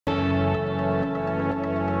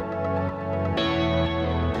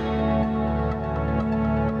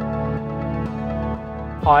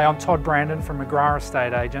Hi, I'm Todd Brandon from McGrath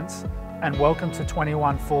Estate Agents and welcome to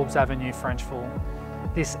 21 Fobes Avenue, Frenchville.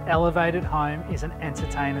 This elevated home is an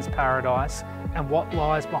entertainer's paradise and what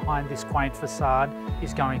lies behind this quaint facade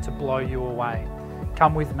is going to blow you away.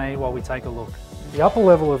 Come with me while we take a look. The upper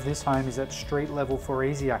level of this home is at street level for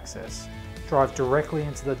easy access. Drive directly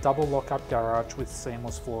into the double lock-up garage with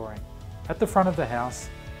seamless flooring. At the front of the house,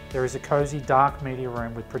 there is a cosy dark media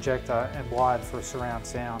room with projector and wired for a surround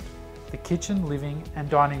sound. The kitchen, living and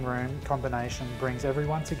dining room combination brings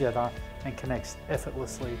everyone together and connects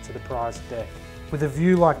effortlessly to the prized deck. With a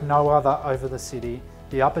view like no other over the city,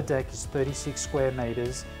 the upper deck is 36 square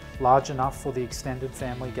metres, large enough for the extended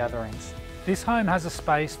family gatherings. This home has a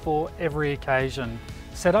space for every occasion.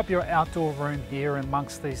 Set up your outdoor room here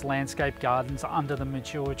amongst these landscape gardens under the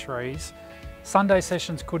mature trees. Sunday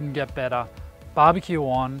sessions couldn't get better. Barbecue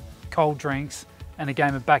on, cold drinks and a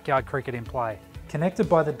game of backyard cricket in play. Connected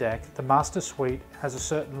by the deck, the master suite has a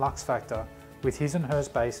certain luxe factor with his and hers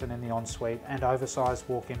basin in the ensuite and oversized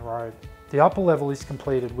walk-in robe. The upper level is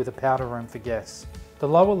completed with a powder room for guests. The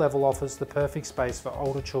lower level offers the perfect space for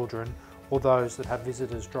older children or those that have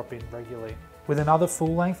visitors drop in regularly. With another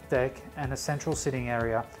full-length deck and a central sitting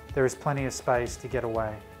area, there is plenty of space to get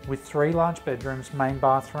away. With 3 large bedrooms, main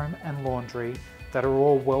bathroom and laundry that are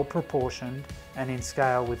all well proportioned and in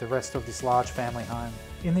scale with the rest of this large family home.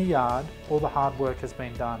 In the yard, all the hard work has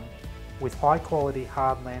been done. With high quality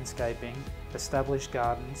hard landscaping, established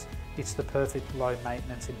gardens, it's the perfect low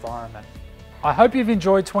maintenance environment. I hope you've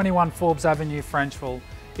enjoyed 21 Fobes Avenue, Frenchville.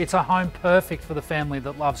 It's a home perfect for the family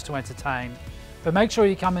that loves to entertain. But make sure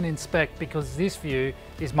you come and inspect because this view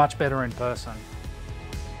is much better in person.